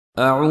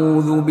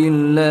أعوذ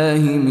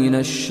بالله من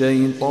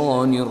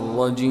الشيطان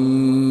الرجيم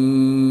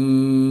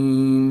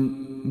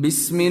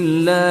بسم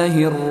الله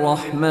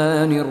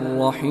الرحمن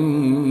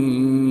الرحيم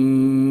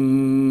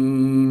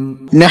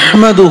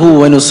نحمده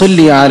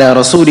ونصلي على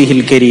رسوله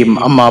الكريم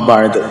أما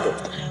بعد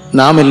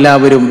നാം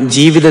എല്ലാവരും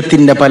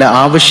ജീവിതത്തിന്റെ പല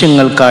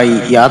ആവശ്യങ്ങൾക്കായി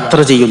യാത്ര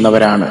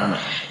ചെയ്യുന്നവരാണ്.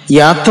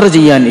 യാത്ര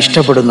ചെയ്യാൻ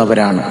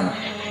ഇഷ്ടപ്പെടുന്നവരാണ്.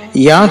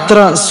 യാത്ര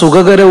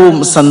സുഖകരവും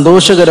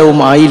സന്തോഷകരവും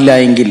ആയില്ല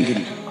എങ്കിൽ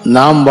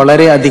നാം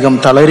വളരെയധികം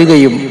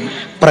തളരുകയും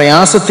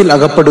പ്രയാസത്തിൽ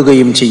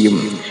അകപ്പെടുകയും ചെയ്യും.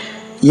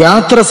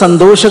 യാത്ര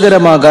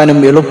സന്തോഷകരമാകാനും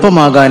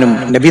എളുപ്പമാകാനും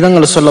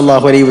നബിതങ്ങൾ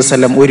സല്ലല്ലാഹു അലൈഹി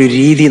വസല്ലം ഒരു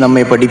രീതി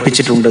നമ്മെ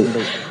പഠിപ്പിച്ചിട്ടുണ്ട്.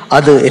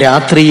 അത്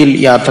രാത്രിയിൽ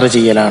യാത്ര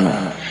ചെയ്യലാണ്.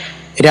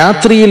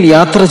 രാത്രിയിൽ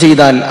യാത്ര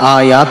ചെയ്താൽ ആ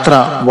യാത്ര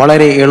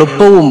വളരെ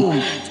എളുപ്പവും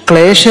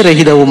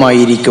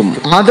ക്ലേശരഹിതവുമായിരിക്കും.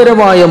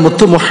 ആദരവായ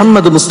മുത്ത്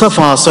മുഹമ്മദ് മുസ്തഫ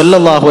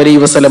സല്ലല്ലാഹു അലൈഹി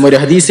വസല്ലം ഒരു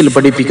ഹദീസിൽ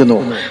പഠിപ്പിക്കുന്നു,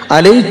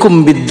 അലൈക്കും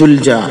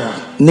ബിദ്ദുൽജ,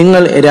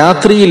 നിങ്ങൾ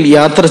രാത്രിയിൽ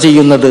യാത്ര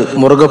ചെയ്യുന്നത്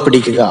മുറുകെ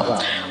പിടിക്കുക.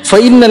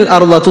 ഫൈനൽ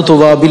അർള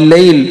തുത്വാ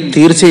ബില്ലൈൽ,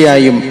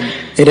 തീർച്ചയായും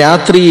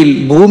രാത്രിയിൽ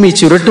ഭൂമി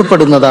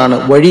ചുരുട്ടപ്പെടുന്നതാണ്,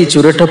 വഴി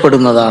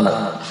ചുരുട്ടപ്പെടുന്നതാണ്.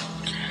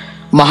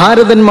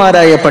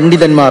 മഹാരഥന്മാരായ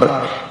പണ്ഡിതന്മാർ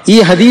ഈ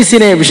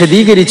ഹദീസിനെ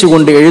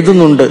വിശദീകരിച്ചുകൊണ്ട്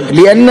എഴുതുന്നുണ്ട്,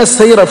 ലിഅന്ന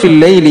സൈറ ഫിൽ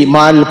ലൈലി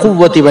മഅൽ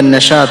ഖുവ്വതി വൻ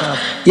നശാത്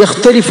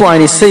യഖ്തലിഫു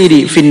അനി സൈരി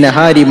ഫിൻ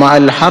നഹാരി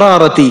മഅൽ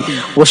ഹറാറതി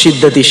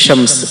വശിദ്ദതി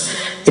ശംസ്.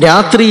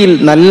 രാത്രിയിൽ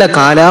നല്ല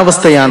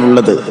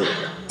കാലാവസ്ഥയാണുള്ളത്.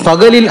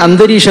 പകലിൽ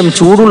അന്തരീക്ഷം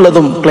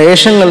ചൂടുള്ളതും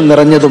ക്ലേശങ്ങൾ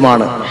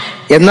നിറഞ്ഞതുമാണ്.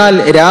 എന്നാൽ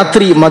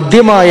രാത്രി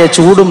മധ്യമായ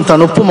ചൂടും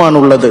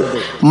തണുപ്പുമാണുള്ളത്.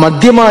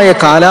 മധ്യമായ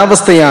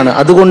കാലാവസ്ഥയാണ്.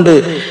 അതുകൊണ്ട്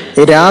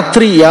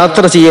രാത്രി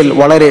യാത്ര ചെയ്യൽ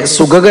വളരെ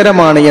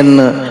സുഖകരമാണ്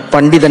എന്ന്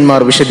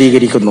പണ്ഡിതന്മാർ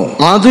വിശദീകരിക്കുന്നു.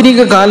 ആധുനിക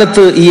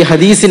കാലത്ത് ഈ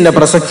ഹദീസിന്റെ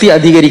പ്രസക്തി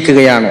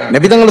അധികരിക്കുകയാണ്.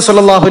 നബിതങ്ങൾ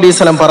സല്ലല്ലാഹു അലൈഹി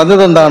വസല്ലം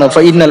പറഞ്ഞതെന്താണ്?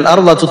 ഫൈനൽ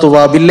അർള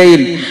തുത്വാ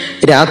ബില്ലൈൽ,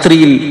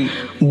 രാത്രിയിൽ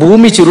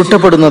ഭൂമി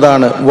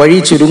ചുരുട്ടപ്പെടുന്നതാണ്, വഴി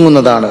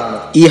ചുരുങ്ങുന്നതാണ്.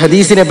 ഈ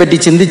ഹദീസിനെ പറ്റി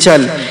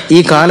ചിന്തിച്ചാൽ ഈ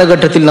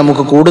കാലഘട്ടത്തിൽ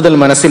നമുക്ക് കൂടുതൽ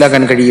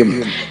മനസ്സിലാക്കാൻ കഴിയും.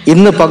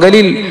 ഇന്ന്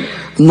പകലിൽ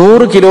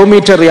 100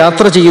 കിലോമീറ്റർ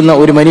യാത്ര ചെയ്യുന്ന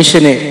ഒരു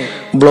മനുഷ്യന്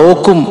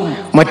ബ്ലോക്കും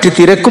മറ്റ്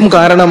തിരക്കും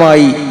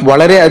കാരണമായി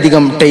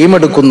വളരെയധികം ടൈം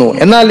എടുക്കുന്നു.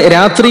 എന്നാൽ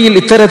രാത്രിയിൽ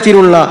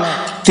ഇത്തരത്തിലുള്ള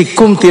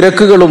തിക്കും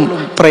തിരക്കുകളും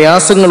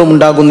പ്രയാസങ്ങളും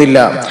ഉണ്ടാകുന്നില്ല.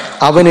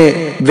 അവന്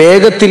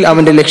വേഗത്തിൽ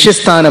അവന്റെ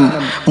ലക്ഷ്യസ്ഥാനം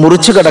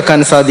മുറിച്ചു കടക്കാൻ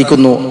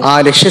സാധിക്കുന്നു. ആ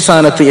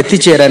ലക്ഷ്യസ്ഥാനത്ത്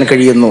എത്തിച്ചേരാൻ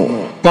കഴിയുന്നു.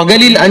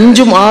 പകലിൽ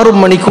 5-6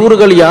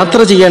 മണിക്കൂറുകൾ യാത്ര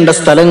ചെയ്യേണ്ട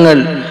സ്ഥലങ്ങൾ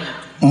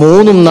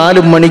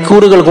 3-4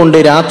 മണിക്കൂറുകൾ കൊണ്ട്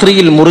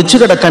രാത്രിയിൽ മുറിച്ചു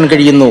കടക്കാൻ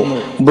കഴിയുന്നു.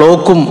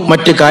 ബ്ലോക്കും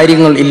മറ്റ്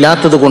കാര്യങ്ങൾ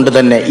ഇല്ലാത്തത് കൊണ്ട്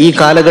തന്നെ ഈ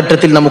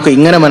കാലഘട്ടത്തിൽ നമുക്ക്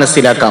ഇങ്ങനെ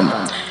മനസ്സിലാക്കാം.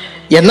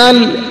 എന്നാൽ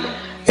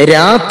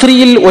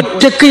രാത്രിയിൽ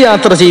ഒറ്റയ്ക്ക്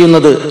യാത്ര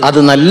ചെയ്യുന്നത് അത്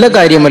നല്ല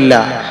കാര്യമല്ല,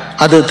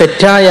 അത്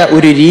തെറ്റായ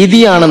ഒരു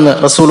രീതിയാണെന്ന്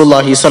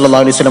റസൂലുള്ളാഹി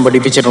സ്വല്ലല്ലാഹു അലൈഹി വസല്ലം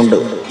പഠിപ്പിച്ചിട്ടുണ്ട്.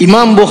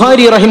 ഇമാം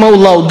ബുഖാരി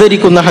റഹിമഹുല്ലാഹ്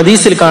ഉദ്ധരിക്കുന്ന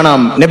ഹദീസിൽ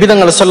കാണാം,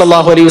 നബിതങ്ങൾ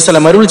സ്വല്ലല്ലാഹു അലൈഹി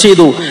വസല്ലം അരുൾ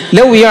ചെയ്തു,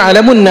 ലൗ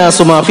യഅലമുൻ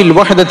നാസു മാ ഫിൽ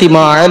വഹദതി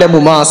മാ അലമു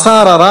മാ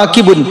സാറ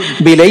റാകിബുൻ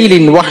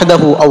ബിലൈലിൻ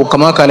വഹദഹു ഔ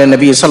കമാ ഖാല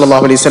നബി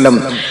സ്വല്ലല്ലാഹു അലൈഹി വസല്ലം.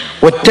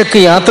 ഒറ്റയ്ക്ക്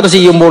യാത്ര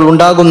ചെയ്യുമ്പോൾ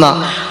ഉണ്ടാകുന്ന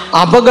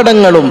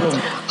അപകടങ്ങളും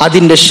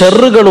അതിന്റെ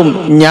ഷർറുകളും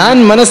ഞാൻ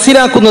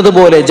മനസ്സിലാക്കുന്നത്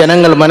പോലെ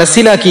ജനങ്ങൾ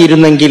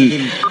മനസ്സിലാക്കിയിരുന്നെങ്കിൽ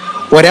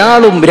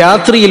ഒരാളും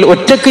രാത്രിയിൽ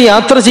ഒറ്റയ്ക്ക്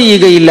യാത്ര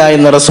ചെയ്യുകയില്ല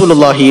എന്ന്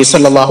റസൂലുള്ളാഹി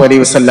സ്വല്ലല്ലാഹു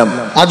അലൈഹി വസല്ലം.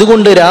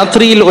 അതുകൊണ്ട്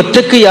രാത്രിയിൽ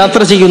ഒറ്റയ്ക്ക്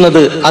യാത്ര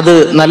ചെയ്യുന്നത് അത്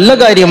നല്ല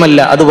കാര്യമല്ല,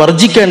 അത്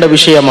വർജിക്കേണ്ട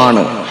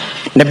വിഷയമാണ്.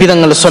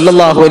 നബിതങ്ങൾ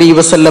സ്വല്ലല്ലാഹു അലൈഹി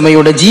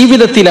വസല്ലമയുടെ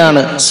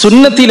ജീവിതത്തിലാണ്,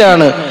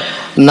 സുന്നത്തിലാണ്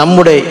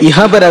നമ്മുടെ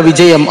ഇഹപര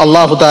വിജയം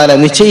അല്ലാഹു തആല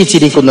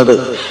നിശ്ചയിച്ചിരിക്കുന്നത്.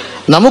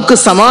 നമുക്ക്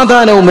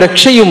സമാധാനവും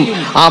രക്ഷയും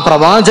ആ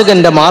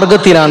പ്രവാചകന്റെ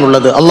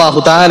മാർഗത്തിലാണുള്ളത്. അല്ലാഹു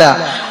തആല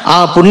ആ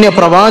പുണ്യ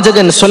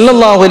പ്രവാചകൻ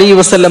സ്വല്ലല്ലാഹു അലൈഹി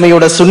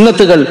വസല്ലമയുടെ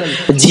സുന്നത്തുകൾ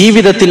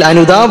ജീവിതത്തിൽ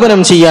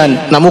അനുധാവനം ചെയ്യാൻ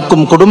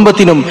നമുക്കും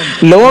കുടുംബത്തിനും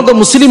ലോക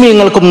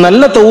മുസ്ലിമീങ്ങൾക്കും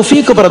നല്ല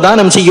തൗഫീഖ്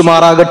പ്രദാനം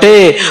ചെയ്യുമാറാകട്ടെ.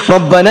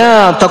 റബ്ബനാ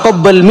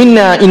തഖബ്ബൽ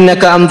മിന്നാ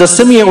ഇന്നക അൻതസ്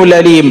സമീഉൽ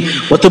അലീം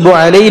വതുബ്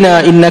അലൈനാ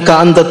ഇന്നക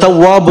അൻത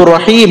തവ്വാബുർ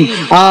റഹീം.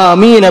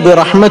 ആമീൻ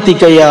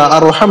ബിറഹ്മതിക യാ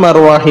അർഹമർ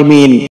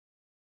റഹീമീൻ.